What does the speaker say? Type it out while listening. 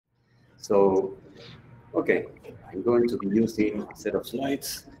So, okay, I'm going to be using a set of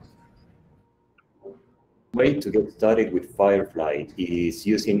slides. Way to get started with FireFly is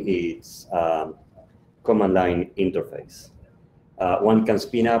using its command line interface. One can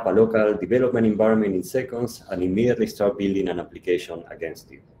spin up a local development environment in seconds and immediately start building an application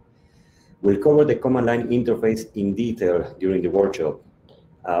against it. We'll cover the command line interface in detail during the workshop.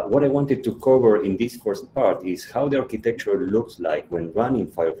 What I wanted to cover in this first part is how the architecture looks like when running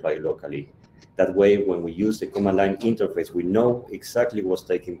FireFly locally. That way, when we use the command line interface, we know exactly what's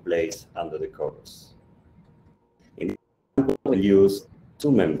taking place under the covers. In this example, we'll use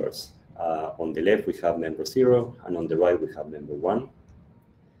two members. On the left, we have member 0, and on the right, we have member 1.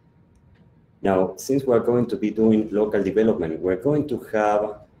 Now, since we're going to be doing local development, we're going to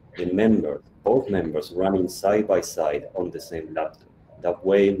have the members, both members, running side by side on the same laptop. That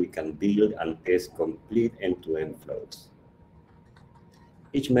way, we can build and test complete end-to-end flows.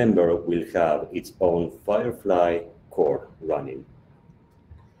 Each member will have its own FireFly core running.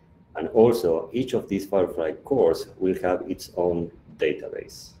 And also, each of these FireFly cores will have its own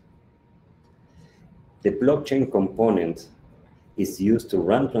database. The blockchain component is used to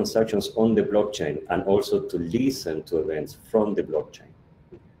run transactions on the blockchain and also to listen to events from the blockchain.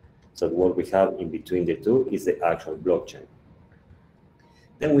 So what we have in between the two is the actual blockchain.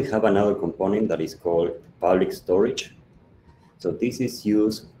 Then we have another component that is called public storage. So this is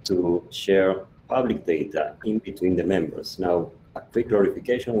used to share public data in between the members. Now, a quick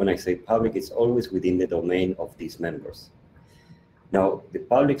clarification, when I say public, it's always within the domain of these members. Now, the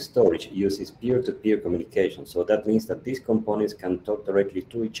public storage uses peer-to-peer communication. So that means that these components can talk directly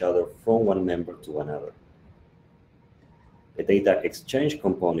to each other from one member to another. The data exchange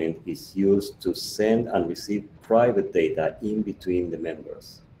component is used to send and receive private data in between the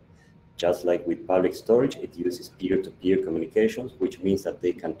members. Just like with public storage, it uses peer-to-peer communications, which means that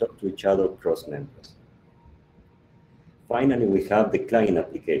they can talk to each other across members. Finally, we have the client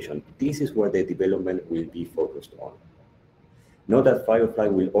application. This is where the development will be focused on. Note that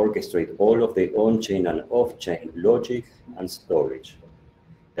FireFly will orchestrate all of the on-chain and off-chain logic and storage.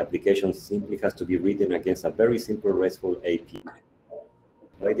 The application simply has to be written against a very simple RESTful API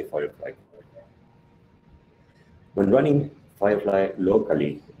by the FireFly. When running FireFly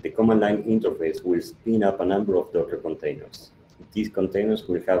locally, the command line interface will spin up a number of Docker containers. These containers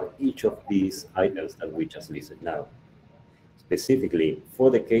will have each of these items that we just listed now. Specifically, for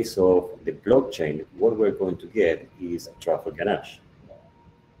the case of the blockchain, what we're going to get is a truffle ganache.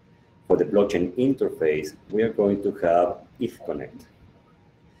 For the blockchain interface, we are going to have IfConnect.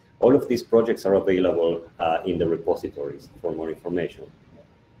 All of these projects are available in the repositories for more information.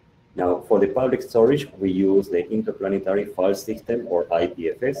 Now, for the public storage, we use the Interplanetary File System, or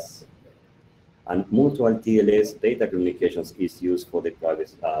IPFS, and Mutual TLS data communications is used for the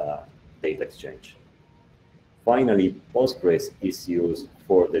private data exchange. Finally, Postgres is used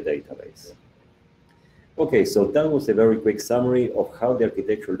for the database. Okay, so that was a very quick summary of how the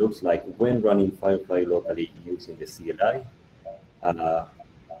architecture looks like when running FireFly locally using the CLI.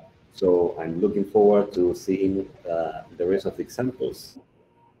 So I'm looking forward to seeing the rest of the examples.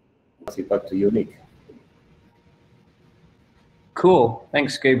 Pass it back to you, Nick. Cool.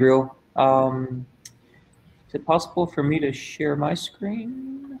 Thanks, Gabriel. Is it possible for me to share my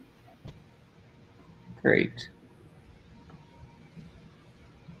screen? Great.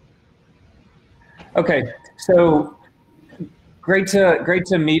 Okay, so great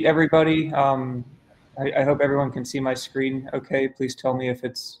to meet everybody. I hope everyone can see my screen okay. Please tell me if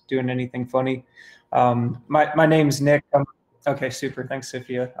it's doing anything funny. My name's Nick. Okay, super. Thanks,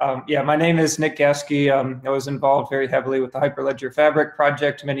 Sophia. Yeah, my name is Nick Gasky. I was involved very heavily with the Hyperledger Fabric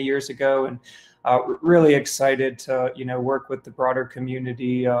project many years ago, and really excited to work with the broader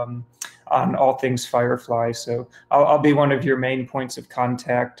community on all things FireFly. So I'll be one of your main points of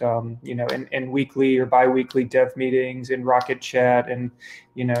contact, in weekly or bi-weekly dev meetings, in Rocket Chat, and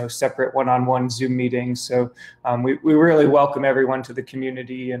separate one-on-one Zoom meetings. So we really welcome everyone to the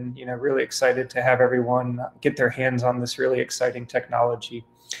community, and really excited to have everyone get their hands on this really exciting technology.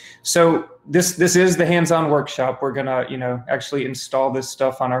 So this is the hands-on workshop. We're gonna actually install this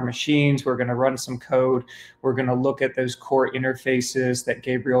stuff on our machines. We're gonna run some code. We're gonna look at those core interfaces that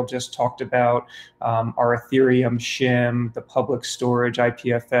Gabriel just talked about, our Ethereum shim, the public storage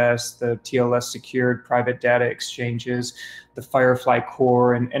IPFS, the TLS secured private data exchanges, the FireFly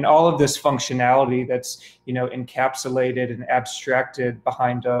core, and all of this functionality that's encapsulated and abstracted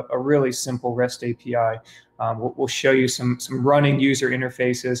behind a really simple REST API. We'll show you some running user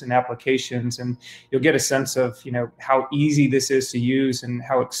interfaces and applications, and you'll get a sense of how easy this is to use and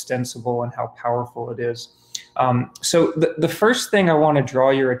how extensible and how powerful it is. So the first thing I want to draw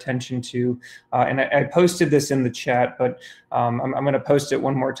your attention to, and I posted this in the chat, but I'm going to post it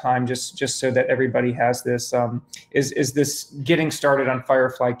one more time just so that everybody has this, is this getting started on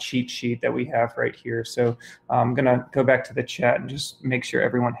FireFly cheat sheet that we have right here. So I'm going to go back to the chat and just make sure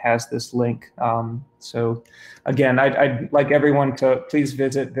everyone has this link. So again, I'd like everyone to please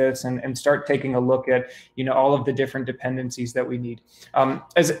visit this and start taking a look at, all of the different dependencies that we need.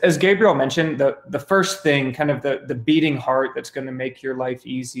 As Gabriel mentioned, the first thing, kind of the beating heart that's going to make your life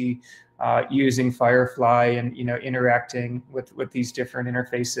easy using FireFly and interacting with these different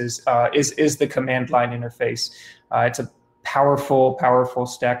interfaces is the command line interface. It's a powerful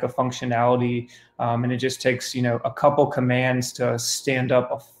stack of functionality, and it just takes a couple commands to stand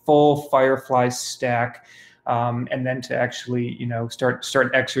up a full FireFly stack, and then to actually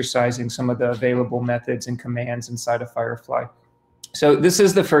start exercising some of the available methods and commands inside of FireFly. So this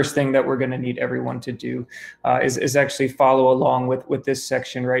is the first thing that we're going to need everyone to do, is actually follow along with this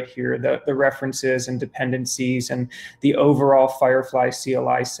section right here, the references and dependencies and the overall FireFly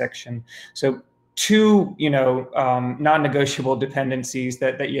CLI section. So two non-negotiable dependencies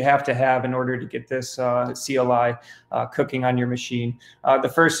that you have to have in order to get this CLI cooking on your machine. The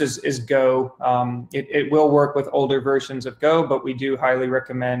first is Go. It will work with older versions of Go, but we do highly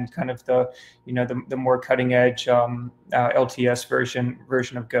recommend kind of the more cutting edge LTS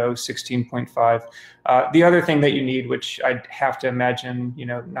version of Go 16.5. The other thing that you need, which I'd have to imagine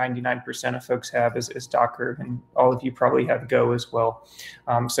 99% of folks have, is Docker, and all of you probably have Go as well.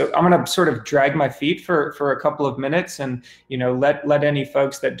 So I'm going to sort of drag my feet for a couple of minutes, and let any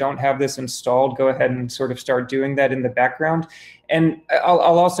folks that don't have this installed go ahead and sort of start doing that in the background. And I'll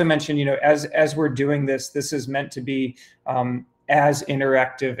also mention, as we're doing this, this is meant to be as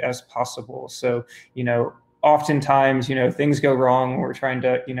interactive as possible. So oftentimes, things go wrong when we're trying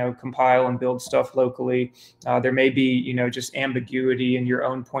to, compile and build stuff locally. There may be, just ambiguity in your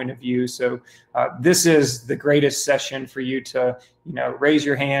own point of view. So this is the greatest session for you to, raise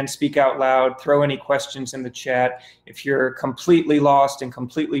your hand, speak out loud, throw any questions in the chat. If you're completely lost and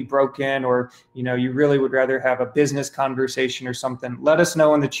completely broken, or, you really would rather have a business conversation or something, let us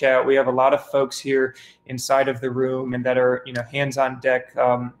know in the chat. We have a lot of folks here inside of the room and that are, hands on deck,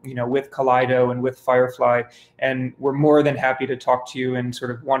 with Kaleido and with FireFly. And we're more than happy to talk to you in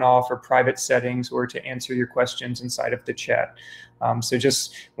sort of one-off or private settings, or to answer your questions inside of the chat. So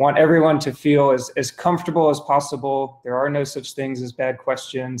just want everyone to feel as comfortable as possible. There are no such things as bad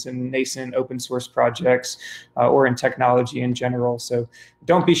questions in nascent open source projects or in technology in general. So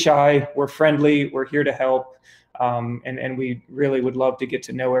don't be shy. We're friendly. We're here to help. And we really would love to get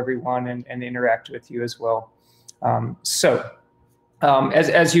to know everyone and interact with you as well.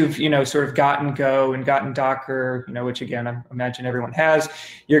 As you've sort of gotten Go and gotten Docker, which again I imagine everyone has,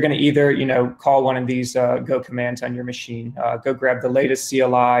 you're going to either call one of these Go commands on your machine. Go grab the latest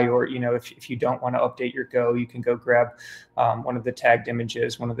CLI, or if you don't want to update your Go, you can go grab one of the tagged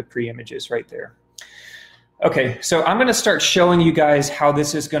images, one of the pre-images right there. Okay, so I'm going to start showing you guys how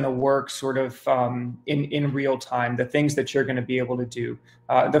this is going to work sort of in real time, the things that you're going to be able to do.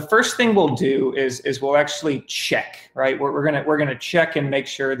 The first thing we'll do is we'll actually check, right? We're gonna check and make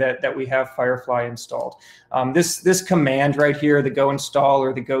sure that we have FireFly installed. This command right here, the go install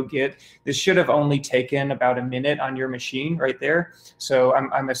or the go get, this should have only taken about a minute on your machine right there. So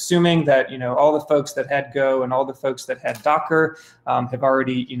I'm assuming that all the folks that had Go and all the folks that had Docker have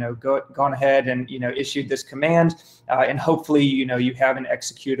already gone ahead and issued this command, and hopefully you have an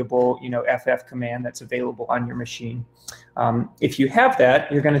executable FF command that's available on your machine. If you have that,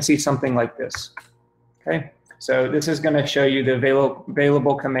 you're going to see something like this. Okay, so this is going to show you the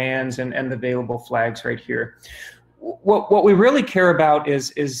available commands and the available flags right here. What we really care about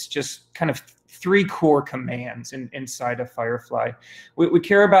is just kind of three core commands inside of FireFly. We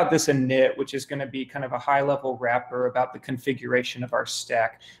care about this init, which is going to be kind of a high-level wrapper about the configuration of our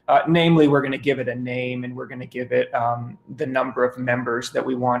stack. Namely, we're going to give it a name, and we're going to give it the number of members that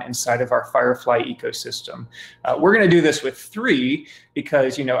we want inside of our FireFly ecosystem. We're going to do this with 3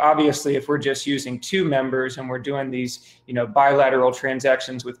 because, obviously, if we're just using 2 members and we're doing these, bilateral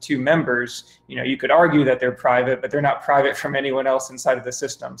transactions with 2 members, you could argue that they're private, but they're not private from anyone else inside of the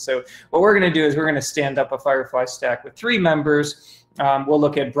system. So what we're going to do is we're going to stand up a FireFly stack with 3 members, We'll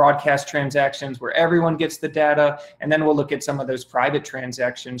look at broadcast transactions where everyone gets the data, and then we'll look at some of those private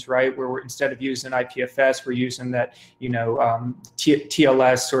transactions, right, where instead of using IPFS, we're using that,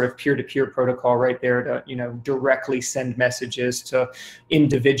 TLS sort of peer-to-peer protocol right there to, directly send messages to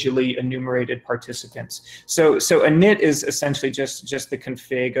individually enumerated participants. So a init is essentially just the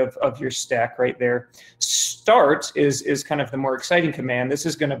config of your stack right there. Start is kind of the more exciting command. This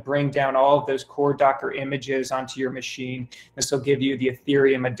is going to bring down all of those core Docker images onto your machine. This will give you the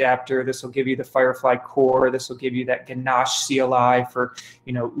Ethereum adapter. This will give you the FireFly core. This will give you that Ganache CLI for,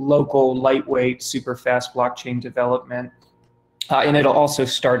 local, lightweight, super fast blockchain development. And it'll also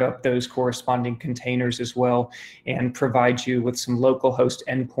start up those corresponding containers as well and provide you with some local host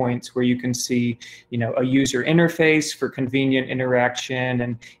endpoints where you can see, a user interface for convenient interaction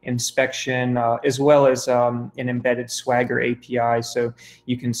and inspection, as well as an embedded Swagger API. So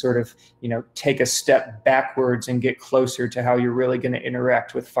you can sort of, take a step backwards and get closer to how you're really going to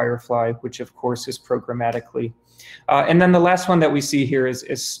interact with FireFly, which of course is programmatically. And then the last one that we see here is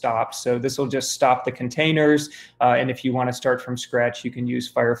stop. So this will just stop the containers. And if you want to start from scratch, you can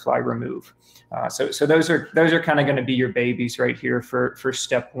use FireFly remove. So those are kind of going to be your babies right here for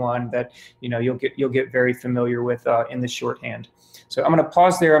step one that you'll get very familiar with in the shorthand. So I'm going to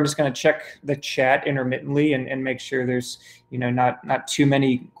pause there. I'm just going to check the chat intermittently and make sure there's not too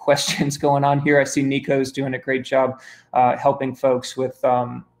many questions going on here. I see Nico's doing a great job helping folks with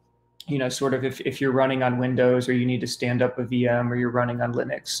sort of if you're running on Windows or you need to stand up a VM or you're running on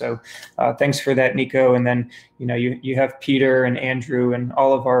Linux. So thanks for that, Nico. And then, you have Peter and Andrew and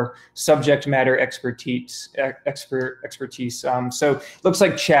all of our subject matter expertise. So looks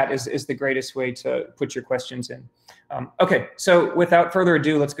like chat is the greatest way to put your questions in. Okay, so without further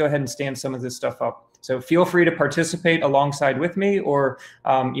ado, let's go ahead and stand some of this stuff up. So feel free to participate alongside with me, or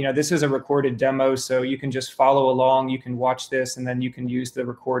this is a recorded demo, so you can just follow along. You can watch this, and then you can use the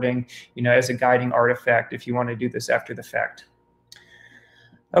recording, as a guiding artifact if you want to do this after the fact.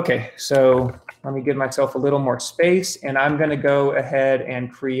 Okay, so let me give myself a little more space, and I'm going to go ahead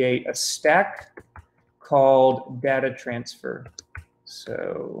and create a stack called data transfer.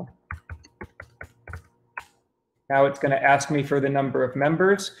 So now it's going to ask me for the number of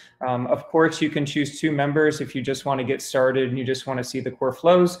members. Of course, you can choose 2 members if you just want to get started and you just want to see the core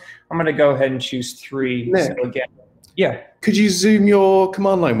flows. I'm going to go ahead and choose 3. Nick, so again, yeah. Could you zoom your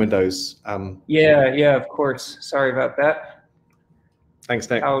command line windows? Yeah, of course. Sorry about that. Thanks,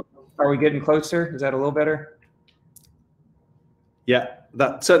 Nick. Are we getting closer? Is that a little better? Yeah,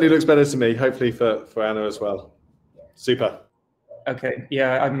 that certainly looks better to me. Hopefully for Anna as well. Super. Okay.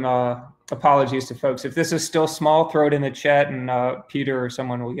 Yeah, I'm. Apologies to folks. If this is still small, throw it in the chat and Peter or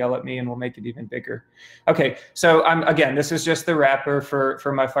someone will yell at me and we'll make it even bigger. Okay, so again, this is just the wrapper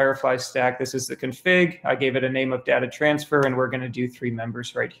for my FireFly stack. This is the config. I gave it a name of data transfer and we're going to do 3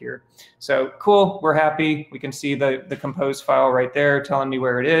 members right here. So cool, we're happy. We can see the compose file right there telling me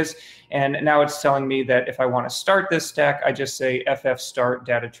where it is. And now it's telling me that if I want to start this stack, I just say ff start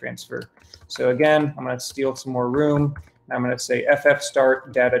data transfer. So again, I'm going to steal some more room. I'm going to say ff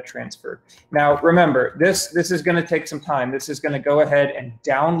start data transfer. Now, remember, this is going to take some time. This is going to go ahead and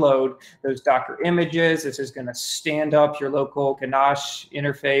download those Docker images. This is going to stand up your local Ganache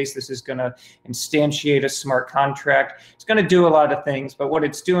interface. This is going to instantiate a smart contract. It's going to do a lot of things, but what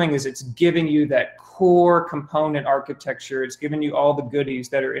it's doing is it's giving you that core component architecture. It's giving you all the goodies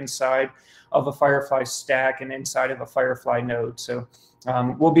that are inside of a FireFly stack and inside of a FireFly node. So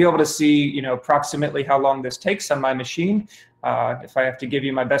we'll be able to see, approximately how long this takes on my machine. If I have to give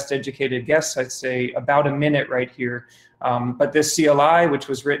you my best educated guess, I'd say about a minute right here. But this CLI, which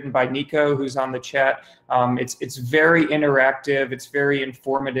was written by Nico, who's on the chat, it's very interactive, it's very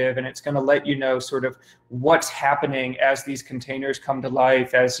informative, and it's going to let you know sort of what's happening as these containers come to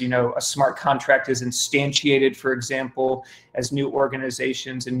life, as a smart contract is instantiated, for example, as new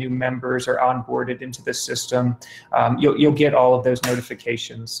organizations and new members are onboarded into the system. You'll get all of those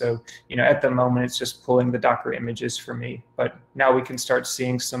notifications. So at the moment it's just pulling the Docker images for me, but now we can start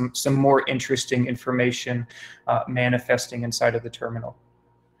seeing some more interesting information manifesting inside of the terminal.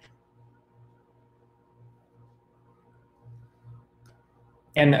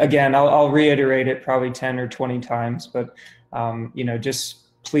 And again, I'll reiterate it probably 10 or 20 times, but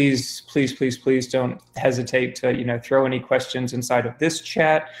just please don't hesitate to throw any questions inside of this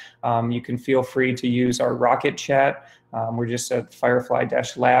chat. You can feel free to use our Rocket chat. We're just at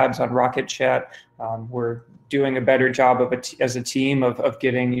FireFly-Labs on Rocket chat. We're doing a better job as a team of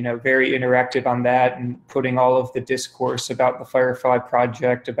getting very interactive on that and putting all of the discourse about the FireFly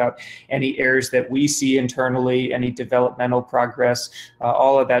project, about any errors that we see internally, any developmental progress.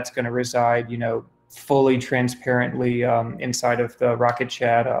 All of that's going to reside fully transparently inside of the Rocket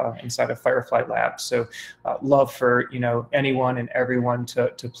Chat, inside of FireFly Labs. So love for, anyone and everyone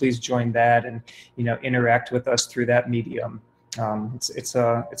to please join that and, interact with us through that medium. It's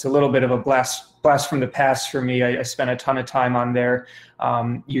a little bit of a blast from the past for me. I spent a ton of time on there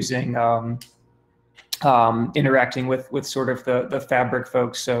using interacting with sort of the Fabric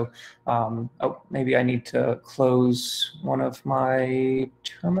folks. So maybe I need to close one of my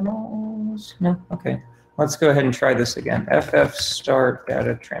terminals. No, okay. Let's go ahead and try this again. FF start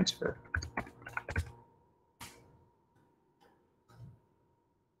data transfer.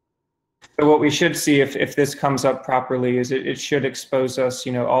 So what we should see if this comes up properly is it should expose us,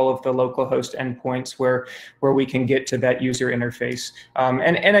 all of the localhost endpoints where we can get to that user interface.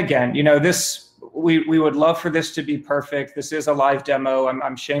 And again, this. We would love for this to be perfect. This is a live demo.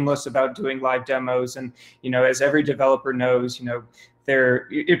 I'm shameless about doing live demos, and as every developer knows,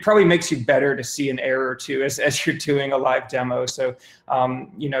 it probably makes you better to see an error or two as you're doing a live demo. So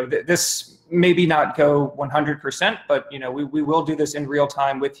this maybe not go 100%, but we will do this in real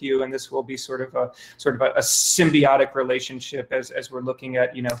time with you, and this will be sort of a symbiotic relationship as we're looking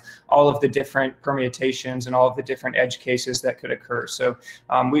at all of the different permutations and all of the different edge cases that could occur. So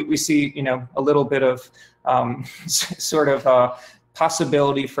we see a little bit of sort of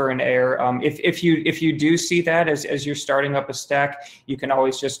possibility for an error. If you do see that as you're starting up a stack, you can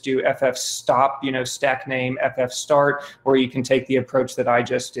always just do ff stop, stack name ff start, or you can take the approach that I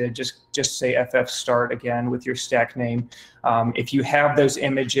just did, just say ff start again with your stack name. If you have those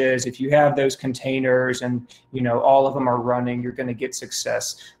images, if you have those containers, and all of them are running, you're going to get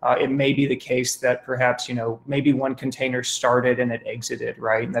success. It may be the case that perhaps maybe one container started and it exited,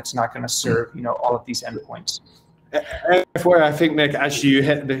 right? And that's not going to serve all of these endpoints. Where I think, Nick, actually you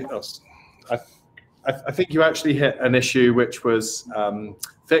hit I think you actually hit an issue which was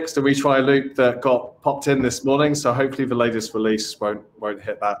fixed, a retry loop that got popped in this morning. So hopefully the latest release won't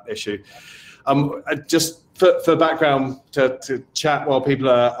hit that issue. Just for background to chat while people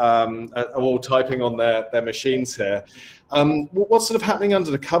are all typing on their machines here. What's sort of happening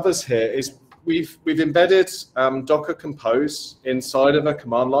under the covers here is we've embedded Docker Compose inside of a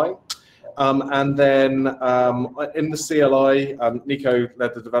command line. And then in the CLI, Nico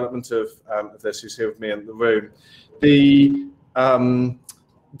led the development of this, who's here with me in the room. The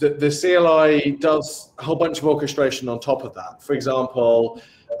CLI does a whole bunch of orchestration on top of that. For example,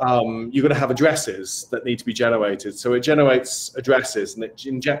 you're going to have addresses that need to be generated. So it generates addresses and it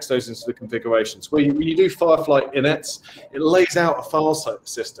injects those into the configurations. When you do FireFly init, it lays out a file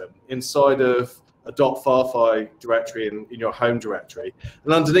system inside of a .firefly directory in your home directory,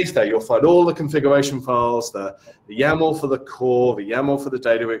 and underneath there you'll find all the configuration files, the YAML for the core, the YAML for the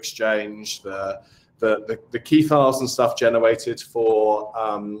data exchange, the key files and stuff generated for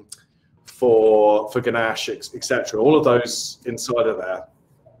Ganache, etc. All of those inside of there,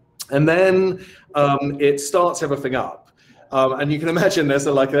 and then it starts everything up. And you can imagine there's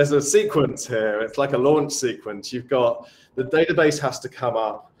a sequence here. It's like a launch sequence. You've got the database has to come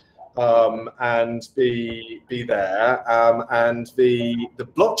up and be there, and the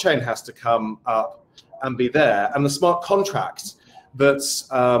blockchain has to come up and be there, and the smart contract that's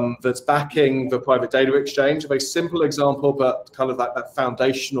backing the private data exchange. A very simple example, but kind of like that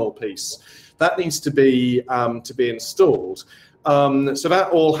foundational piece that needs to be installed. So that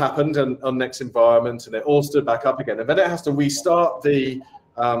all happened on Nick's environment, and it all stood back up again, and then it has to restart the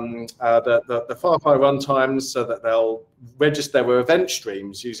FireFly runtimes so that they'll register their event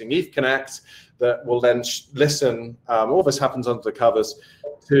streams using Etherconnect that will then listen. All this happens under the covers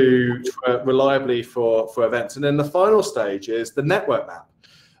to reliably for events. And then the final stage is the network map.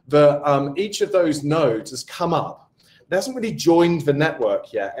 Each of those nodes has come up. It hasn't really joined the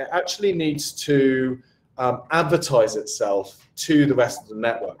network yet. It actually needs to advertise itself to the rest of the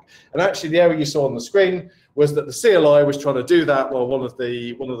network. And actually, the area you saw on the screen was that the CLI was trying to do that while one of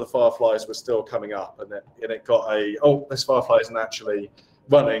the Fireflies was still coming up, and it got this Firefly isn't actually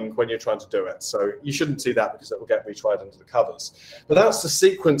running when you're trying to do it. So you shouldn't see that because it will get retried under the covers. But that's the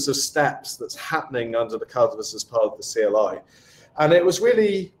sequence of steps that's happening under the covers as part of the CLI. And it was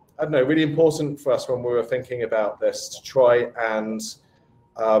really, really important for us when we were thinking about this to try and,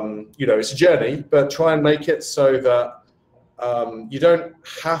 it's a journey, but try and make it so that you don't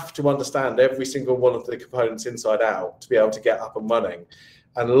have to understand every single one of the components inside out to be able to get up and running.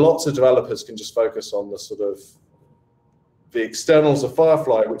 And lots of developers can just focus on the sort of the externals of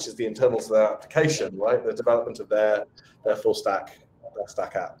FireFly, which is the internals of their application, right? The development of their full stack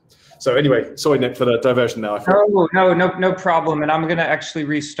stack out. So anyway, sorry, Nick, for the diversion now. No problem. And I'm going to actually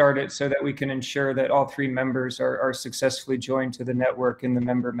restart it so that we can ensure that all 3 members are successfully joined to the network in the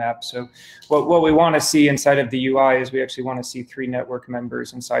member map. So what we want to see inside of the UI is we actually want to see 3 network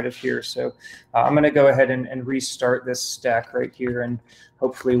members inside of here. So I'm going to go ahead and restart this stack right here, and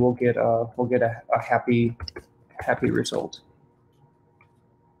hopefully we'll get a happy result.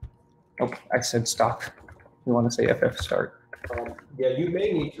 Oh, I said stop. You want to say FF start? Yeah, you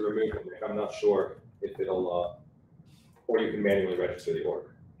may need to remove it, Nick. I'm not sure if it'll, or you can manually register the org.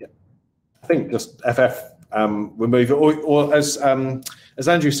 Yeah, I think just FF remove it, or as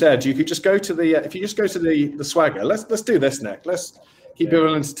Andrew said, you could just go to the if you just go to the Swagger. Let's do this, Nick. Let's keep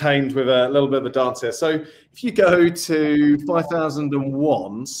people entertained with a little bit of a dance here. So if you go to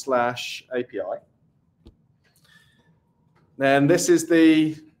 5001/API, then this is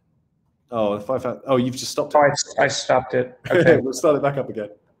the you've just stopped it. Oh, I stopped it. Okay. We'll start it back up again.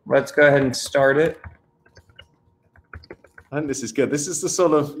 Let's go ahead and start it. And this is good. This is the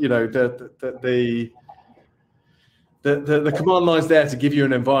sort of, the command line's there to give you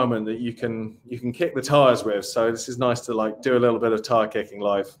an environment that you can kick the tires with. So this is nice to like do a little bit of tire kicking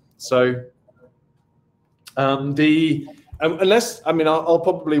live. So I'll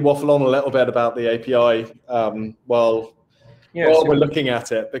probably waffle on a little bit about the API while we're looking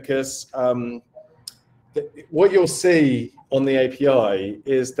at it, because what you'll see on the API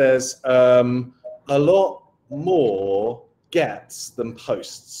is there's a lot more gets than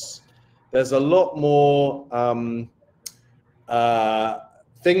posts. There's a lot more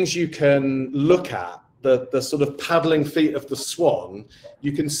things you can look at, the sort of paddling feet of the swan.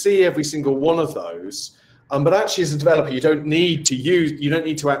 You can see every single one of those. But actually, as a developer, you don't need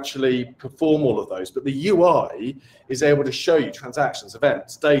to actually perform all of those. But the UI is able to show you transactions,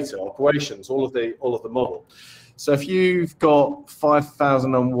 events, data, operations, all of the model. So if you've got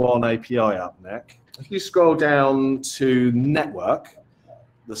 5001 API up, Nick, if you scroll down to network,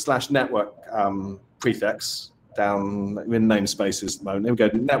 the /network prefix down in namespaces at the moment. Here we go,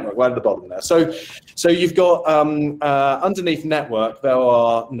 network right at the bottom there. So you've got underneath network, there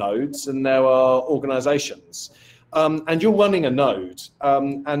are nodes and there are organizations. And you're running a node.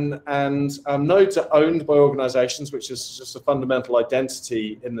 Nodes are owned by organizations, which is just a fundamental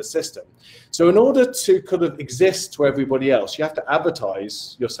identity in the system. So in order to kind of exist to everybody else, you have to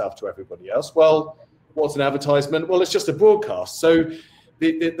advertise yourself to everybody else. Well, what's an advertisement? Well, it's just a broadcast. So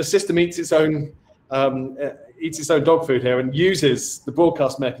the system eats its own dog food here and uses the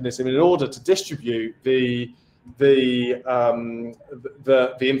broadcast mechanism in order to distribute the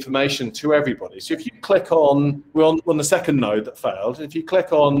information to everybody. So if you click on, we're on the second node that failed. If you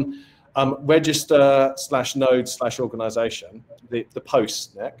click on register /node/organization, the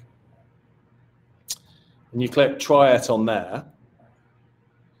post, Nick, and you click try it on there,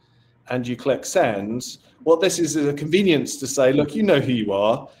 and you click send, what this is a convenience to say, look, you know who you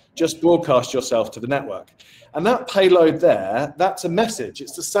are, just broadcast yourself to the network. And that payload there, that's a message.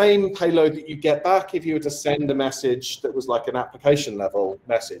 It's the same payload that you get back if you were to send a message that was like an application level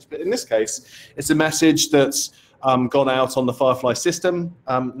message. But in this case, it's a message that's gone out on the FireFly system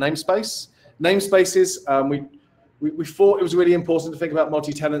namespace. Namespaces, we thought it was really important to think about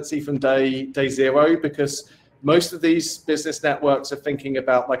multi-tenancy from day 0, because most of these business networks are thinking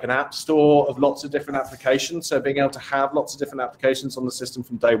about like an app store of lots of different applications. So being able to have lots of different applications on the system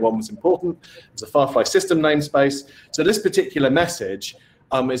from day 1 was important. It's a FireFly system namespace. So this particular message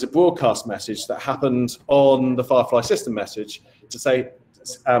is a broadcast message that happened on the FireFly system message to say,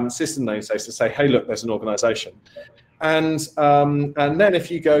 system namespace to say, hey, look, there's an organization. And then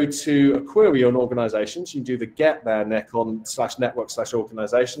if you go to a query on organizations, you do the get there, Nick, on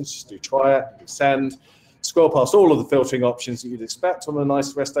 /network/organizations, just do try it, do send. Scroll past all of the filtering options that you'd expect on a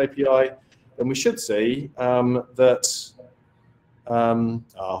nice REST API, then we should see that.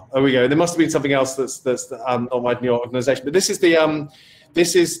 There we go. There must have been something else that's not right in your organization. But this is the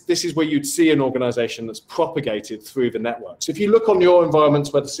this is where you'd see an organization that's propagated through the network. So if you look on your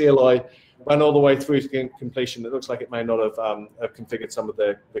environments where the CLI ran all the way through to completion, it looks like it may not have configured some of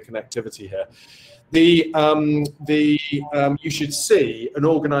the connectivity here. You should see an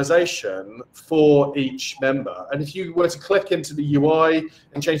organization for each member. And if you were to click into the UI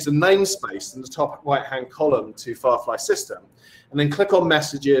and change the namespace in the top right-hand column to FireFly system, and then click on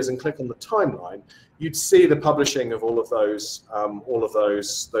messages and click on the timeline, you'd see the publishing of all of those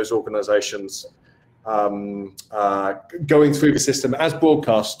organizations going through the system as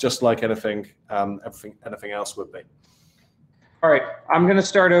broadcast, just like anything else would be. All right, I'm going to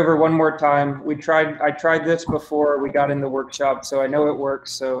start over one more time. I tried this before we got in the workshop, so I know it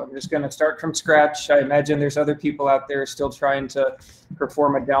works. So I'm just going to start from scratch. I imagine there's other people out there still trying to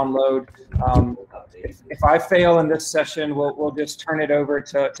perform a download. If I fail in this session, we'll just turn it over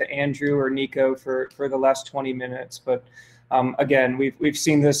to Andrew or Nico for the last 20 minutes. But again, we've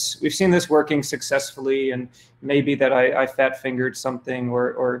seen this working successfully, and maybe that I fat fingered something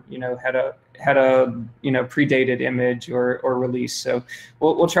or had a predated image or release. So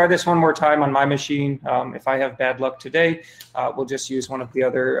we'll try this one more time on my machine. If I have bad luck today, we'll just use one of the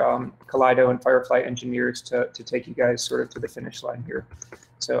other Kaleido and FireFly engineers to take you guys sort of to the finish line here.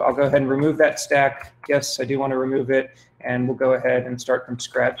 So I'll go ahead and remove that stack. Yes, I do want to remove it. And we'll go ahead and start from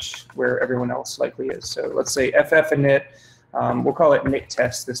scratch where everyone else likely is. So let's say FF init. We'll call it init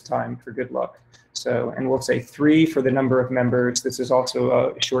test this time for good luck. So, and we'll say 3 for the number of members. This is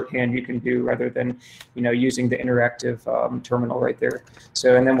also a shorthand you can do rather than, using the interactive terminal right there.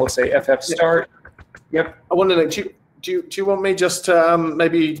 So, and then we'll say FF start. Yep. I wonder, do you want me just to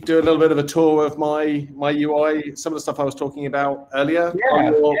maybe do a little bit of a tour of my UI, some of the stuff I was talking about earlier?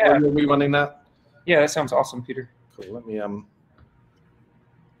 Yeah. While you're rerunning that? Yeah, that sounds awesome, Peter. Cool. Let me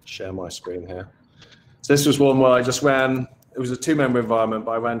share my screen here. So this was one where I just ran. It was a 2-member environment,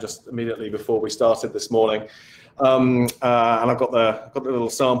 but I ran just immediately before we started this morning, and I've got the little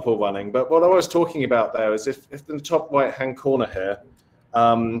sample running. But what I was talking about there is if in the top right-hand corner here,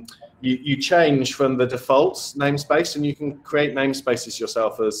 you change from the default namespace, and you can create namespaces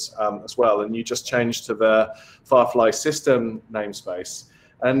yourself as well, and you just change to the FireFly system namespace.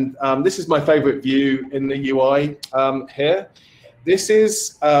 And this is my favorite view in the UI here. This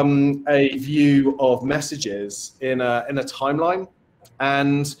is a view of messages in a timeline,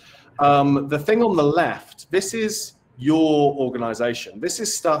 and the thing on the left, this is your organization. This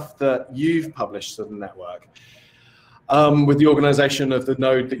is stuff that you've published to the network with the organization of the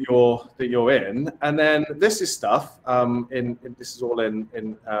node that you're in, and then this is stuff this is all in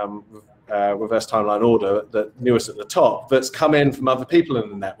reverse timeline order, the newest at the top, that's come in from other people in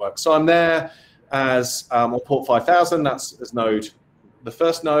the network. So I'm there as on port 5000, that's as node, the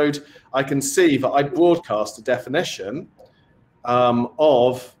first node. I can see that I broadcast a definition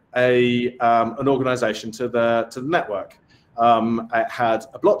of an organization to the network. It had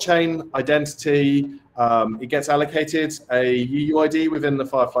a blockchain identity. It gets allocated a UUID within the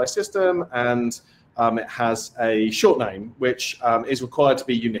FireFly system, and it has a short name, which is required to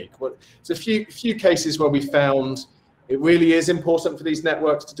be unique. There's a few cases where we found it really is important for these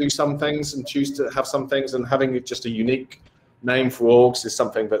networks to do some things and choose to have some things, and having just a unique name for orgs is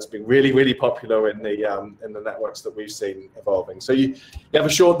something that's been really, really popular in the networks that we've seen evolving. So you have a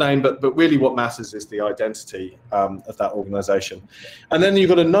short name, but really what matters is the identity of that organization. And then you've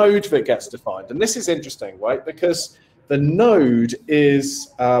got a node that gets defined. And this is interesting, right? Because the node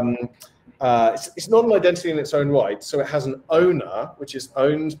is, it's not an identity in its own right. So it has an owner, which is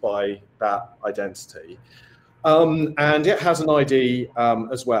owned by that identity. And it has an ID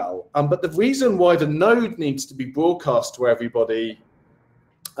as well. But the reason why the node needs to be broadcast to everybody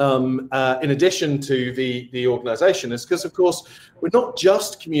in addition to the organization is because, of course, we're not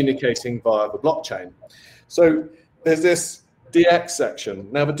just communicating via the blockchain. So there's this DX section.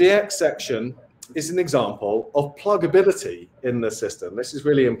 Now, the DX section is an example of pluggability in the system. This is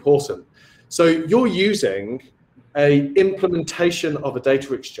really important. So you're using an implementation of a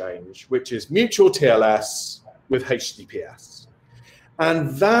data exchange, which is mutual TLS with HTTPS.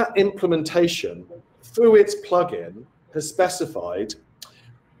 And that implementation, through its plugin, has specified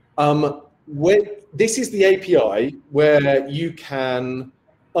this is the API where you can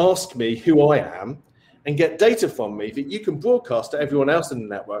ask me who I am and get data from me that you can broadcast to everyone else in the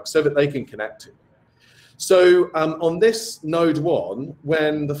network so that they can connect to. So on this node 1,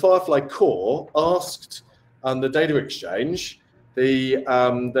 when the FireFly core asked the data exchange, the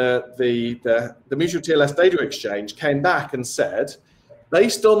mutual TLS data exchange came back and said,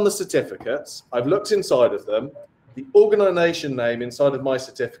 based on the certificates, I've looked inside of them, the organization name inside of my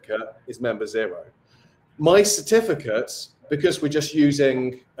certificate is member 0. My certificates, because we're just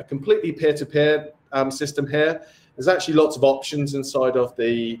using a completely peer-to-peer system here, there's actually lots of options inside of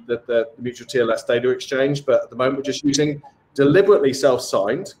the mutual TLS data exchange, but at the moment we're just using deliberately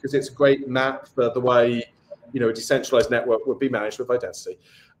self-signed because it's a great map for the way a decentralized network would be managed with identity,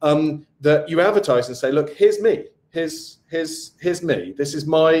 that you advertise and say, look, here's me, here's me, this is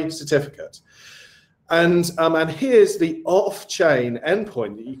my certificate. And here's the off-chain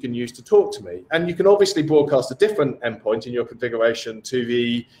endpoint that you can use to talk to me. And you can obviously broadcast a different endpoint in your configuration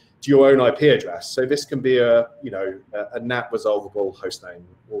to your own IP address. So this can be a NAT resolvable hostname,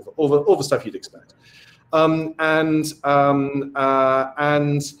 all the stuff you'd expect. And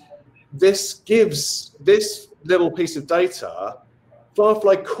this gives this little piece of data.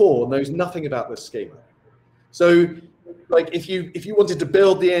 FireFly core knows nothing about this schema. So, like, if you wanted to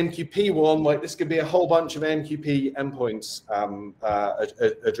build the NQP one, like, this could be a whole bunch of NQP endpoints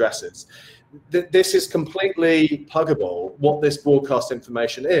addresses. This is completely pluggable, what this broadcast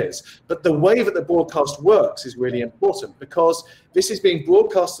information is. But the way that the broadcast works is really important, because this is being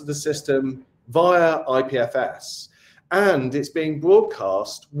broadcast to the system via IPFS, and it's being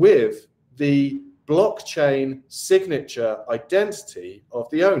broadcast with the blockchain signature identity of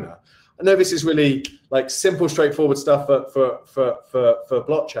the owner. I know this is really like simple, straightforward stuff for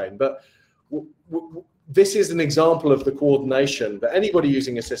blockchain, but this is an example of the coordination that anybody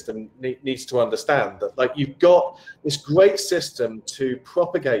using a system needs to understand, that like you've got this great system to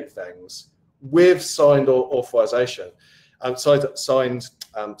propagate things with signed authorization and signed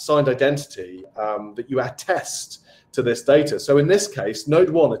identity that you attest to this data. So in this case, node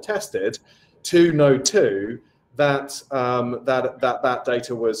 1 attested to node 2 that that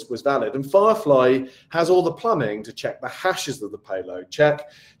data was valid, and FireFly has all the plumbing to check the hashes of the payload,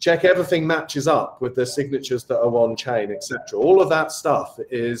 check everything matches up with the signatures that are on chain, etc. All of that stuff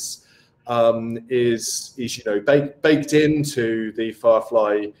is you know, baked into the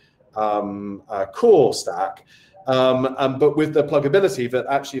FireFly core stack. But with the pluggability that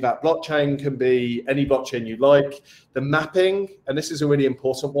actually that blockchain can be any blockchain you like. The mapping, and this is a really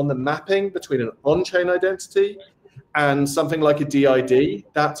important one, the mapping between an on-chain identity and something like a DID,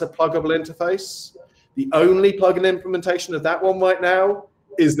 that's a pluggable interface. The only plugin implementation of that one right now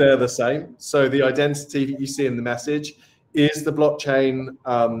is they're the same. So the identity that you see in the message is the blockchain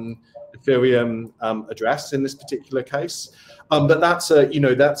Ethereum address in this particular case. But that's a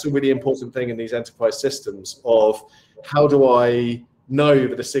really important thing in these enterprise systems of how do I know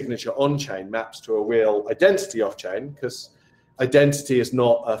that a signature on-chain maps to a real identity off-chain, because identity is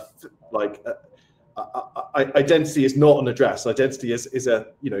not identity is not an address. Identity is a,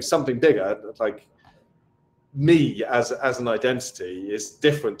 you know, something bigger. Like me as an identity is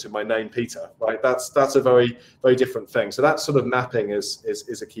different to my name Peter, right? That's a very, very different thing. So that sort of mapping is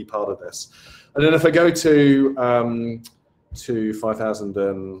a key part of this. And then if I go to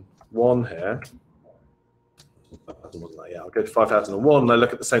 5001 here. Yeah, I'll go to 5001 and I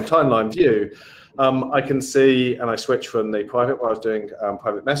look at the same timeline view. I can see, and I switch from the private while I was doing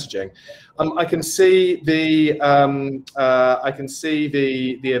private messaging. I can see the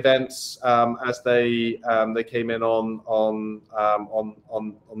events as they came in on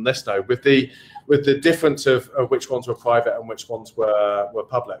this node, with the difference of which ones were private and which ones were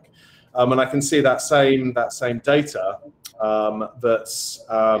public. And I can see that same data that's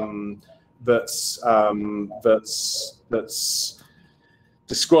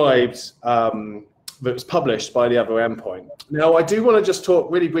described, that was published by the other endpoint. Now, I do want to just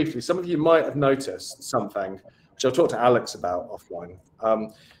talk really briefly. Some of you might have noticed something, which I'll talk to Alex about offline.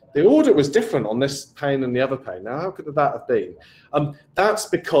 The order was different on this pane and the other pane. Now, how could that have been? That's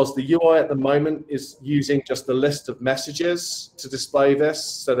because the UI at the moment is using just the list of messages to display this,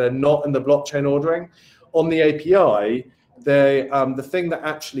 so they're not in the blockchain ordering. On the API, the thing that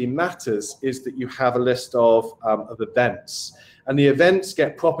actually matters is that you have a list of events, and the events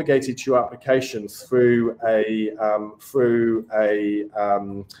get propagated to your application through a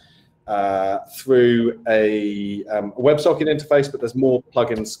WebSocket interface, but there's more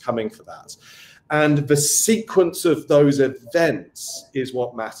plugins coming for that. And the sequence of those events is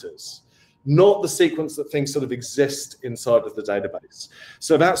what matters, not the sequence that things sort of exist inside of the database.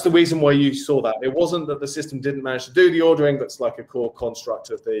 So that's the reason why you saw that. It wasn't that the system didn't manage to do the ordering that's like a core construct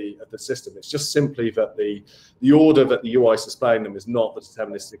of the system. It's just simply that the order that the UI is displaying them is not the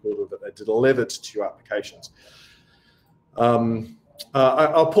deterministic order that they're delivered to your applications.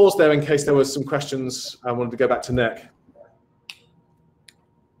 I'll pause there in case there was some questions. I wanted to go back to Nick.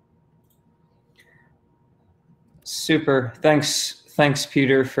 Super. Thanks,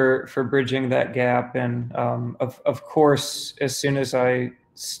 Peter, for bridging that gap. And of course, as soon as I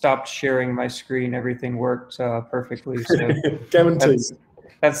stopped sharing my screen, everything worked perfectly. So Guaranteed.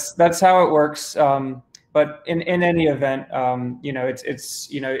 That's how it works. But in any event, you know,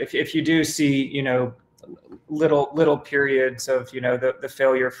 it's you know, if you do see, you know, little periods of, you know, the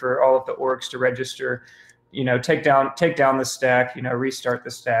failure for all of the orgs to register, you know, take down the stack, you know, restart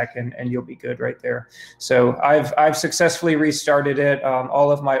the stack, and you'll be good right there. So I've successfully restarted it.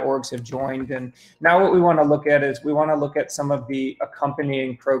 All of my orgs have joined, and now what we want to look at is we want to look at some of the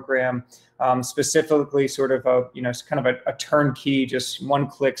accompanying program, specifically sort of a, you know, kind of a turnkey, just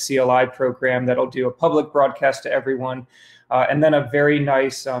one-click CLI program that'll do a public broadcast to everyone. and then a very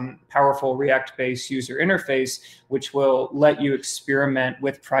nice, powerful React-based user interface, which will let you experiment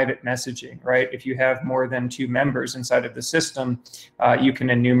with private messaging, right? If you have more than 2 members inside of the system, you can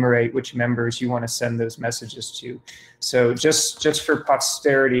enumerate which members you want to send those messages to. So just for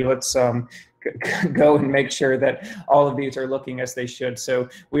posterity, let's go and make sure that all of these are looking as they should. So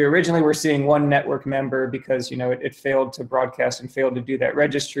we originally were seeing 1 network member because, you know, it failed to broadcast and failed to do that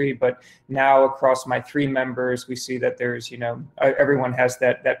registry. But now across my 3 members, we see that there's, you know, everyone has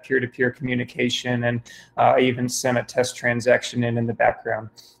that peer-to-peer communication, and I even sent a test transaction in the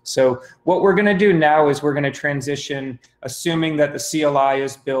background. So what we're going to do now is we're going to transition, assuming that the CLI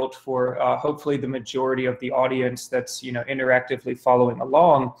is built for hopefully the majority of the audience that's, you know, interactively following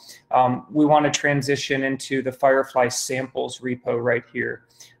along. We want to transition into the FireFly samples repo right here.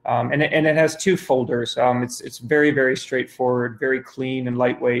 And it has 2 folders. It's very, very straightforward, very clean and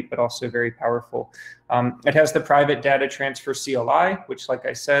lightweight, but also very powerful. It has the private data transfer CLI, which, like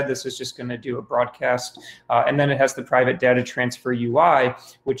I said, this is just going to do a broadcast. And then it has the private data transfer UI,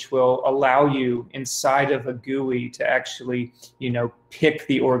 which will allow you inside of a GUI to actually, you know, pick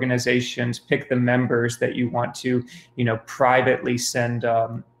the organizations, pick the members that you want to, you know, privately send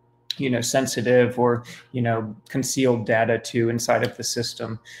you know, sensitive or, you know, concealed data to inside of the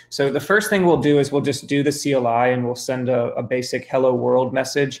system. So the first thing we'll do is we'll just do the CLI, and we'll send a basic hello world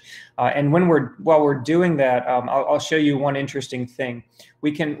message. And while we're doing that, I'll show you one interesting thing.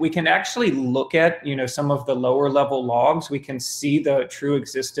 We can actually look at, you know, some of the lower level logs. We can see the true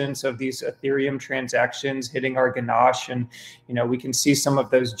existence of these Ethereum transactions hitting our ganache, and, you know, we can see some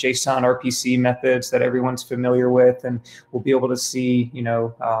of those JSON RPC methods that everyone's familiar with, and we'll be able to see, you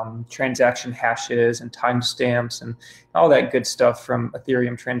know, transaction hashes and timestamps and all that good stuff from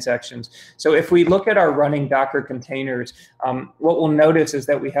Ethereum transactions. So if we look at our running Docker containers, what we'll notice is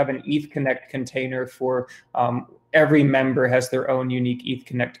that we have an ETH Connect container for every member has their own unique ETH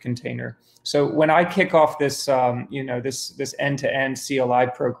Connect container. So when I kick off this, you know, this end-to-end CLI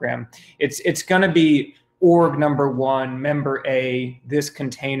program, it's going to be org number 1, member A, this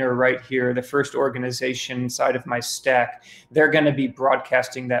container right here, the first organization inside of my stack. They're going to be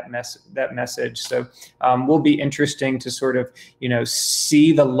broadcasting that message. So will be interesting to sort of, you know,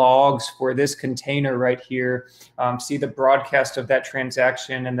 see the logs for this container right here, see the broadcast of that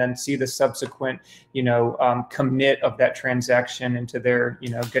transaction, and then see the subsequent, you know, commit of that transaction into their,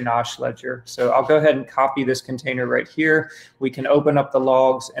 you know, ganache ledger. So I'll go ahead and copy this container right here. We can open up the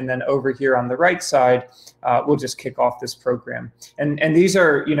logs, and then over here on the right side, we'll just kick off this program. And these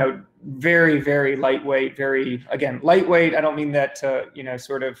are, you know, very, very lightweight, very, again, lightweight. I don't mean that to, you know,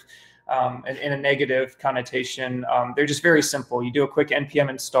 sort of in a negative connotation. They're just very simple. You do a quick npm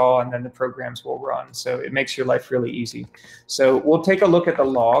install, and then the programs will run. So it makes your life really easy. So we'll take a look at the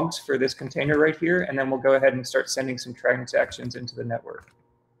logs for this container right here, and then we'll go ahead and start sending some transactions into the network.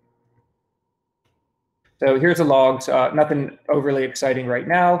 So here's the logs, nothing overly exciting right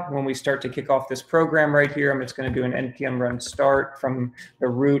now. When we start to kick off this program right here, I'm just going to do an npm run start from the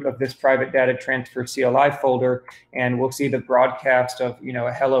root of this private data transfer CLI folder, and we'll see the broadcast of, you know,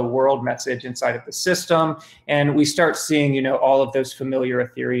 a hello world message inside of the system. And we start seeing, you know, all of those familiar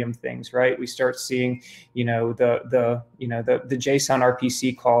Ethereum things, right? We start seeing, you know, the JSON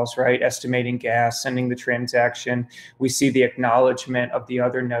RPC calls, right? Estimating gas, sending the transaction. We see the acknowledgement of the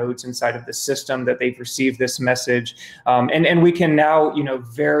other nodes inside of the system that they've received this message, and we can now, you know,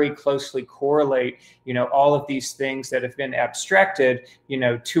 very closely correlate, you know, all of these things that have been abstracted, you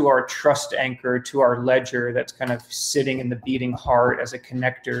know, to our trust anchor, to our ledger that's kind of sitting in the beating heart as a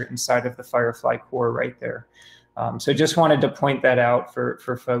connector inside of the FireFly core right there. So just wanted to point that out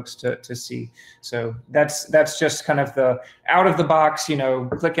for folks to see. So that's just kind of the out of the box, you know,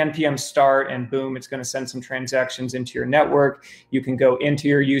 click npm start and boom, it's going to send some transactions into your network. You can go into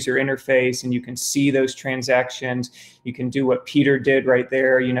your user interface and you can see those transactions. You can do what Peter did right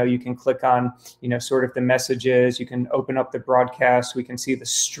there. You know, you can click on, you know, sort of the messages. You can open up the broadcast. We can see the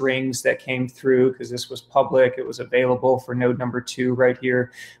strings that came through because this was public. It was available for node number 2 right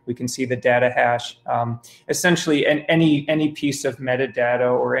here. We can see the data hash. Essentially, any piece of metadata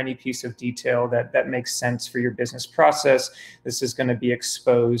or any piece of detail that makes sense for your business process, this is going to be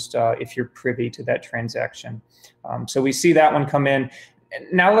exposed if you're privy to that transaction. So we see that one come in.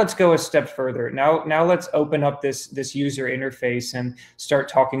 now let's go a step further. Now let's open up this user interface and start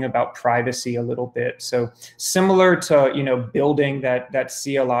talking about privacy a little bit. So similar to building that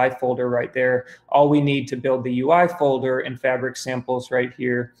CLI folder right there, all we need to build the UI folder in Fabric Samples right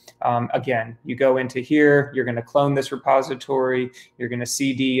here. Again, you go into here, you're going to clone this repository, you're going to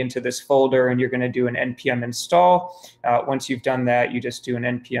CD into this folder, and you're going to do an npm install. Once you've done that, you just do an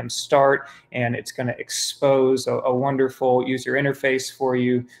npm start, and it's going to expose a wonderful user interface for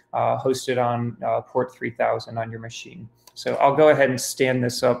you, hosted on port 3000 on your machine. So I'll go ahead and stand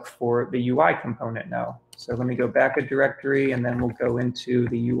this up for the UI component now. So let me go back a directory, and then we'll go into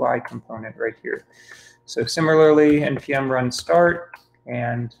the UI component right here. So similarly, npm run start,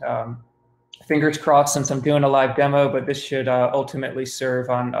 and fingers crossed, since I'm doing a live demo, but this should ultimately serve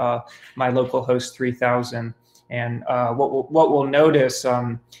on my local host 3000. And what we'll notice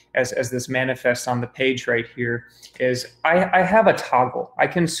as this manifests on the page right here is I have a toggle. I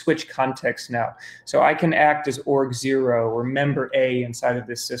can switch context now. So I can act as org 0 or member A inside of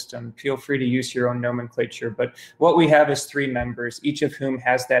this system. Feel free to use your own nomenclature. But what we have is 3 members, each of whom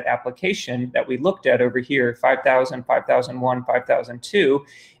has that application that we looked at over here, 5000, 5001, 5002.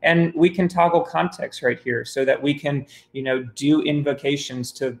 And we can toggle context right here so that we can do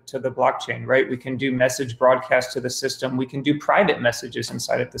invocations to the blockchain, right? We can do message broadcast to the system. We can do private messages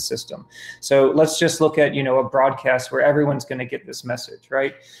inside of the system. So let's just look at a broadcast where everyone's going to get this message,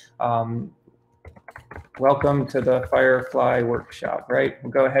 right? Welcome to the FireFly workshop, right?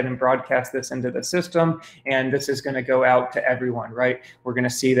 We'll go ahead and broadcast this into the system, and this is going to go out to everyone, right? We're going to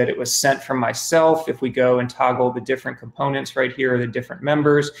see that it was sent from myself. If we go and toggle the different components right here, the different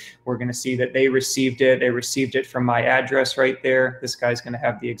members, we're going to see that they received it. They received it from my address right there. This guy's going to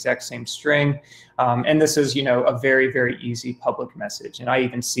have the exact same string. And this is, a very, very easy public message. And I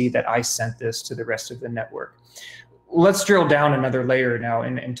even see that I sent this to the rest of the network. Let's drill down another layer now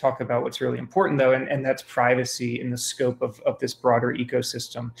and talk about what's really important, though, and that's privacy in the scope of this broader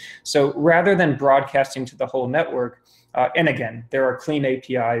ecosystem. So rather than broadcasting to the whole network, and again, there are clean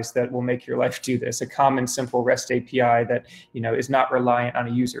APIs that will make your life do this. A common, simple REST API that is not reliant on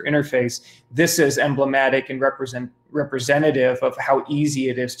a user interface. This is emblematic and representative of how easy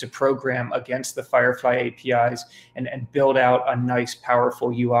it is to program against the FireFly APIs and build out a nice,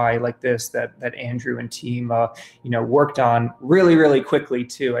 powerful UI like this that Andrew and team worked on really, really quickly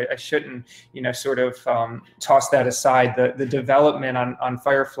too. I shouldn't sort of toss that aside. The development on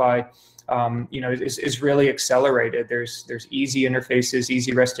FireFly is really accelerated. There's easy interfaces,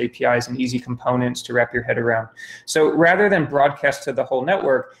 easy REST APIs, and easy components to wrap your head around. So rather than broadcast to the whole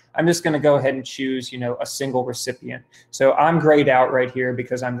network, I'm just going to go ahead and choose, a single recipient. So I'm grayed out right here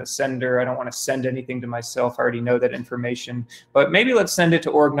because I'm the sender. I don't want to send anything to myself. I already know that information. But maybe let's send it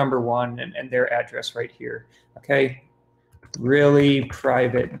to org number 1 and their address right here. Okay, really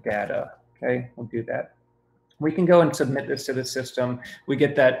private data. Okay, we'll do that. We can go and submit this to the system. We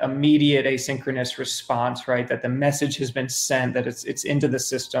get that immediate asynchronous response, right? That the message has been sent, that it's into the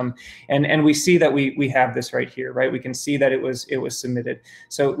system, and we see that we have this right here, right? We can see that it was submitted.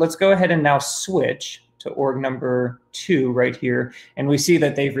 So let's go ahead and now switch to org number 2 right here, and we see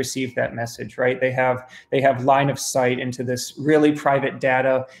that they've received that message, right? They have line of sight into this really private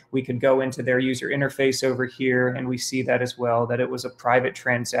data. We could go into their user interface over here, and we see that as well, that it was a private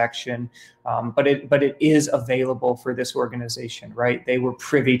transaction, but it is available for this organization, right? They were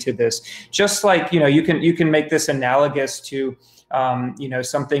privy to this. Just like you can make this analogous to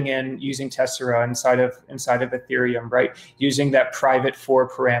something in using Tessera inside of Ethereum, right? Using that private for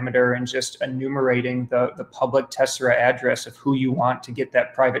parameter and just enumerating the public Tessera address of who you want to get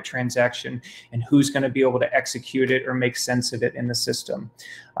that private transaction and who's going to be able to execute it or make sense of it in the system.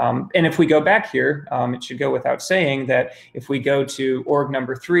 And if we go back here, it should go without saying that if we go to org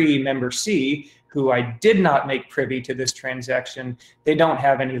number 3, member C, who I did not make privy to this transaction, they don't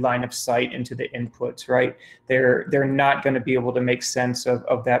have any line of sight into the inputs, right? They're not going to be able to make sense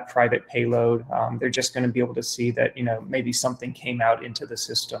of that private payload. They're just going to be able to see that maybe something came out into the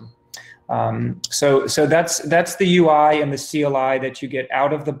system. So that's the UI and the CLI that you get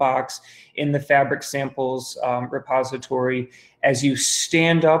out of the box in the Fabric Samples repository. As you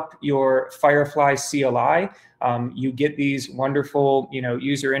stand up your FireFly CLI, you get these wonderful,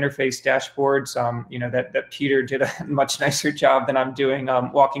 user interface dashboards, that Peter did a much nicer job than I'm doing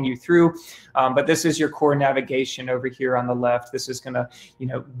walking you through. But this is your core navigation over here on the left. This is going to,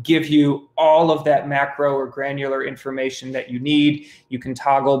 give you all of that macro or granular information that you need. You can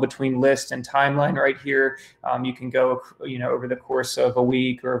toggle between list and timeline right here. You can go, over the course of a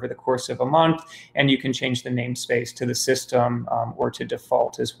week or over the course of a month, and you can change the namespace to the system or to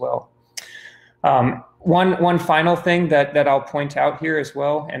default as well. One final thing that I'll point out here as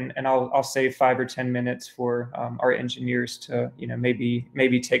well, and I'll save 5 or 10 minutes for our engineers to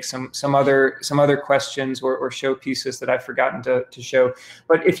maybe take some other questions or show pieces that I've forgotten to show.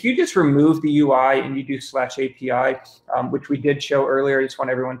 But if you just remove the UI and you do /API, which we did show earlier, I just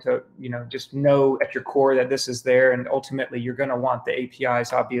want everyone to just know at your core that this is there, and ultimately you're going to want the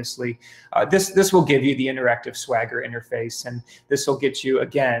APIs. Obviously, this will give you the interactive Swagger interface, and this will get you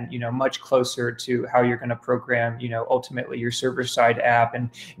again much closer to how you're going to program, ultimately your server-side app and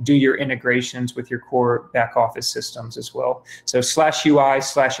do your integrations with your core back office systems as well. So /UI,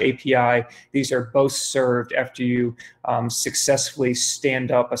 /API, these are both served after you successfully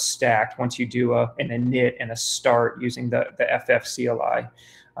stand up a stack once you do an init and a start using the FF CLI.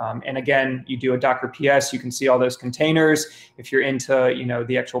 And again, you do a Docker PS, you can see all those containers. If you're into,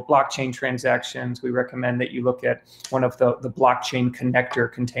 the actual blockchain transactions, we recommend that you look at one of the blockchain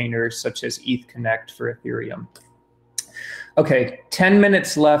connector containers, such as ETH Connect for Ethereum. Okay, 10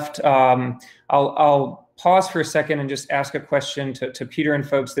 minutes left. I'll pause for a second and just ask a question to Peter and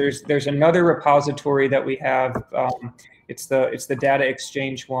folks. There's another repository that we have. It's the data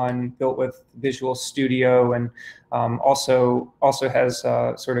exchange one built with Visual Studio, and also has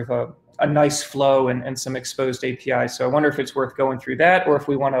sort of a nice flow and some exposed APIs. So I wonder if it's worth going through that, or if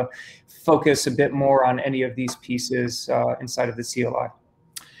we want to focus a bit more on any of these pieces inside of the CLI.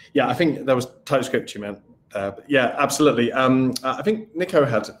 Yeah, I think that was TypeScript you meant. But yeah, absolutely. I think Nico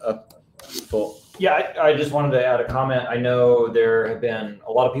had a thought. Yeah, I just wanted to add a comment. I know there have been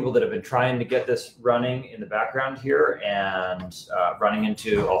a lot of people that have been trying to get this running in the background here and running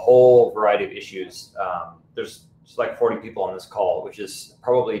into a whole variety of issues. There's like 40 people on this call, which is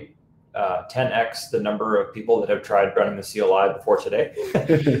probably 10x the number of people that have tried running the CLI before today.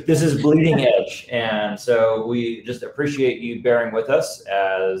 This is bleeding edge. And so we just appreciate you bearing with us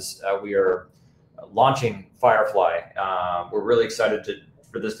as we are launching FireFly. We're really excited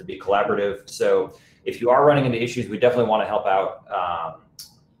for this to be collaborative. So if you are running into issues, we definitely want to help out.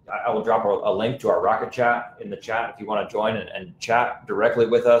 I will drop a link to our Rocket chat in the chat if you want to join and chat directly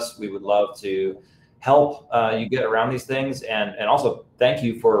with us. We would love to help you get around these things, and also thank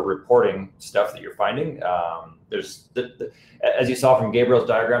you for reporting stuff that you're finding. As you saw from Gabriel's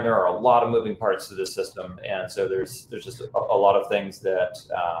diagram, there are a lot of moving parts to this system, and so there's just a lot of things that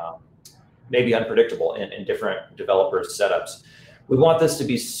may be unpredictable in different developers' setups. We want this to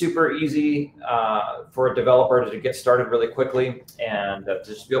be super easy for a developer to get started really quickly and to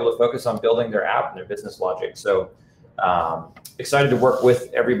just be able to focus on building their app and their business logic. So excited to work with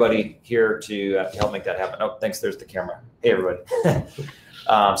everybody here to help make that happen. Oh, thanks. There's the camera. Hey, everybody.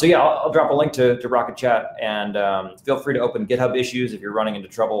 So yeah, I'll drop a link to Rocket Chat, and feel free to open GitHub issues if you're running into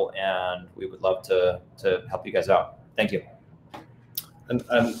trouble, and we would love to help you guys out. Thank you. And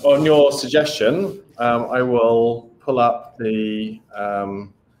on your suggestion, I will pull up the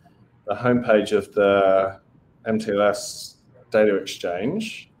homepage of the MTLS data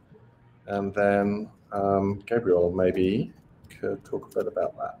exchange, and then Gabriel maybe could talk a bit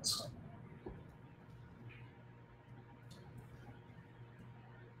about that.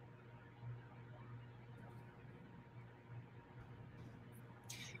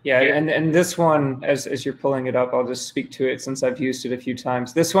 Yeah, and this one, as you're pulling it up, I'll just speak to it since I've used it a few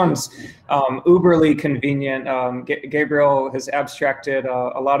times. This one's uberly convenient. Gabriel has abstracted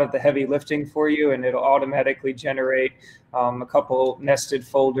a lot of the heavy lifting for you, and it'll automatically generate a couple nested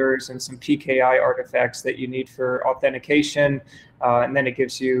folders and some PKI artifacts that you need for authentication. And then it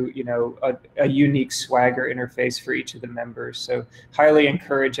gives you, a unique Swagger interface for each of the members. So highly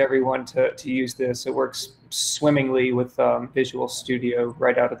encourage everyone to use this. It works swimmingly with Visual Studio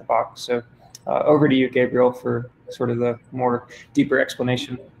right out of the box. So over to you, Gabriel, for sort of the more deeper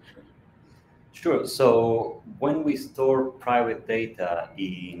explanation. Sure. So when we store private data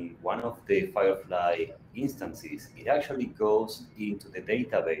in one of the FireFly instances, it actually goes into the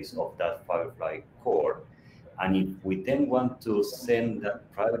database of that FireFly core. And if we then want to send that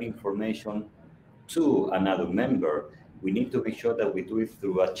private information to another member, we need to be sure that we do it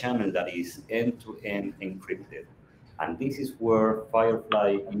through a channel that is end-to-end encrypted. And this is where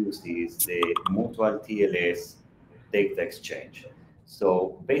FireFly uses the mutual TLS data exchange.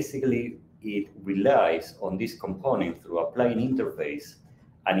 So basically, it relies on this component through a plugin interface,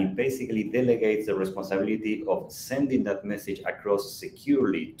 and it basically delegates the responsibility of sending that message across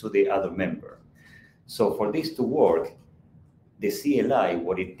securely to the other member. So for this to work, the CLI,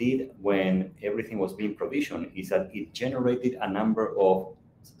 what it did when everything was being provisioned is that it generated a number of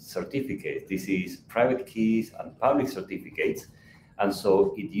certificates. This is private keys and public certificates. And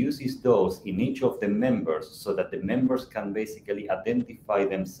so it uses those in each of the members so that the members can basically identify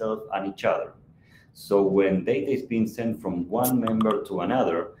themselves and each other. So when data is being sent from one member to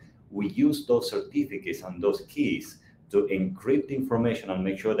another, we use those certificates and those keys to encrypt the information and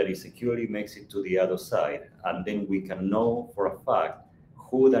make sure that it securely makes it to the other side. And then we can know for a fact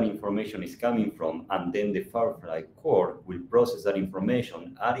who that information is coming from, and then the FireFly core will process that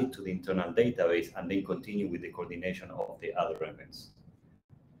information, add it to the internal database, and then continue with the coordination of the other events.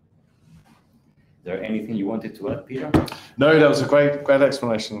 Is there anything you wanted to add, Peter? No, that was a great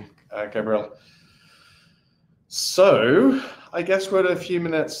explanation, Gabriel. So I guess we're at a few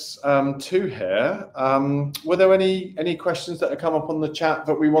minutes to here. Were there any questions that have come up on the chat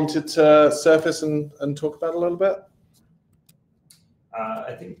that we wanted to surface and talk about a little bit?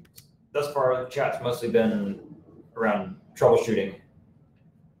 I think thus far the chat's mostly been around troubleshooting.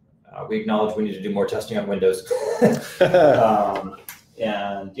 We acknowledge we need to do more testing on Windows.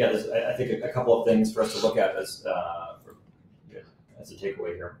 And yeah, there's, I think a couple of things for us to look at as a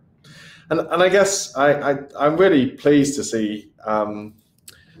takeaway here. And I guess I'm really pleased to see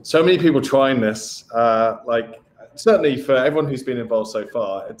so many people trying this. Like certainly for everyone who's been involved so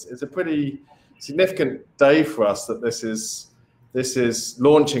far, it's a pretty significant day for us that this is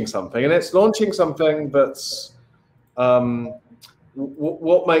launching something, and it's launching something that's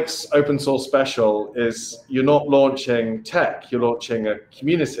what makes open source special is you're not launching tech, you're launching a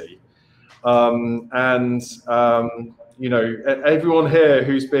community, you know, everyone here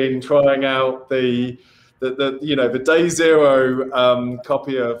who's been trying out the day zero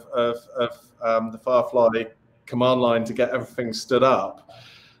copy of the FireFly command line to get everything stood up,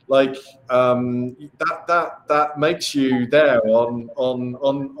 like that makes you there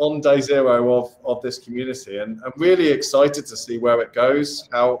on day zero of this community, and I'm really excited to see where it goes,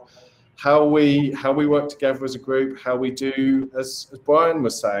 how we work together as a group, how we do, as Brian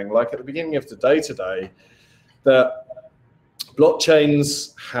was saying, like at the beginning of the day today, that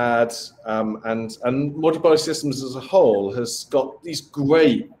blockchains had and multi-party systems as a whole has got these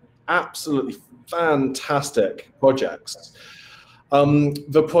great, absolutely fantastic projects.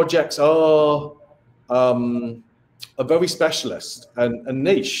 The projects are very specialist and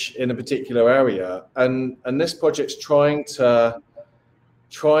niche in a particular area, and this project's trying to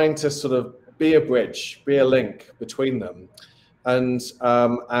sort of be a bridge, be a link between them. And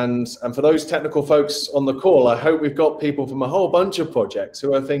for those technical folks on the call, I hope we've got people from a whole bunch of projects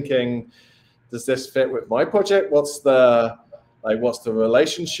who are thinking, does this fit with my project? What's the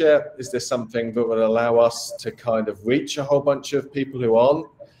relationship? Is this something that would allow us to kind of reach a whole bunch of people who aren't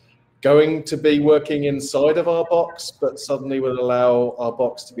going to be working inside of our box, but suddenly would allow our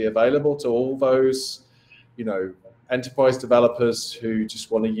box to be available to all those, you know, enterprise developers who just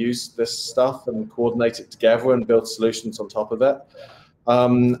want to use this stuff and coordinate it together and build solutions on top of it.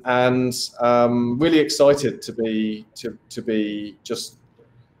 Really excited to be just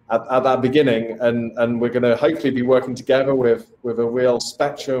at that beginning, and we're going to hopefully be working together with a real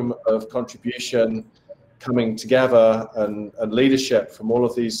spectrum of contribution coming together and leadership from all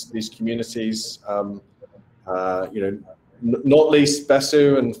of these communities. You know, not least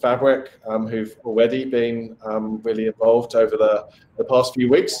Besu and Fabric, who've already been really involved over the past few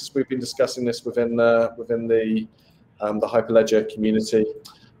weeks as we've been discussing this within the Hyperledger community.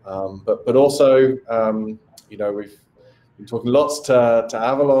 But also, you know, we've been talking lots to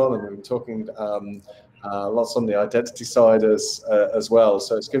Avalon, and we've been talking lots on the identity side as well.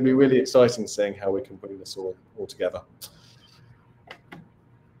 So it's going to be really exciting seeing how we can bring this all together.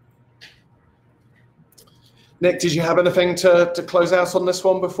 Nick, did you have anything to close out on this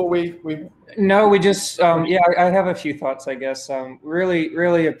one before we? No, we just yeah, I have a few thoughts, I guess.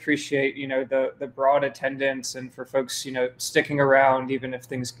 Really appreciate, you know, the broad attendance, and for folks, you know, sticking around even if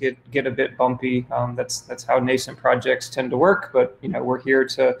things get a bit bumpy. That's how nascent projects tend to work. But you know, we're here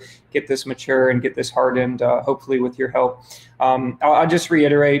to get this mature and get this hardened, hopefully with your help. I'll just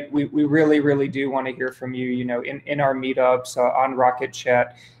reiterate, we really do want to hear from you. You know, in our meetups on Rocket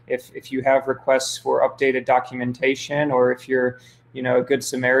Chat. If you have requests for updated documentation, or if you're, you know, a good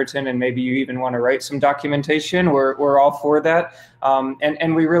Samaritan and maybe you even want to write some documentation, we're all for that.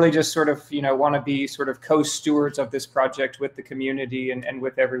 And we really just sort of, you know, want to be sort of co-stewards of this project with the community and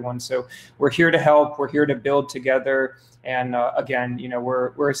with everyone. So we're here to help. We're here to build together. And again, you know,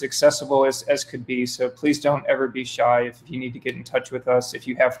 we're as accessible as could be. So please don't ever be shy if you need to get in touch with us, if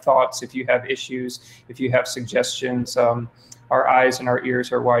you have thoughts, if you have issues, if you have suggestions. Our eyes and our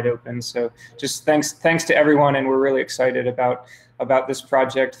ears are wide open. So just thanks to everyone, and we're really excited about this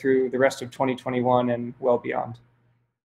project through the rest of 2021 and well beyond.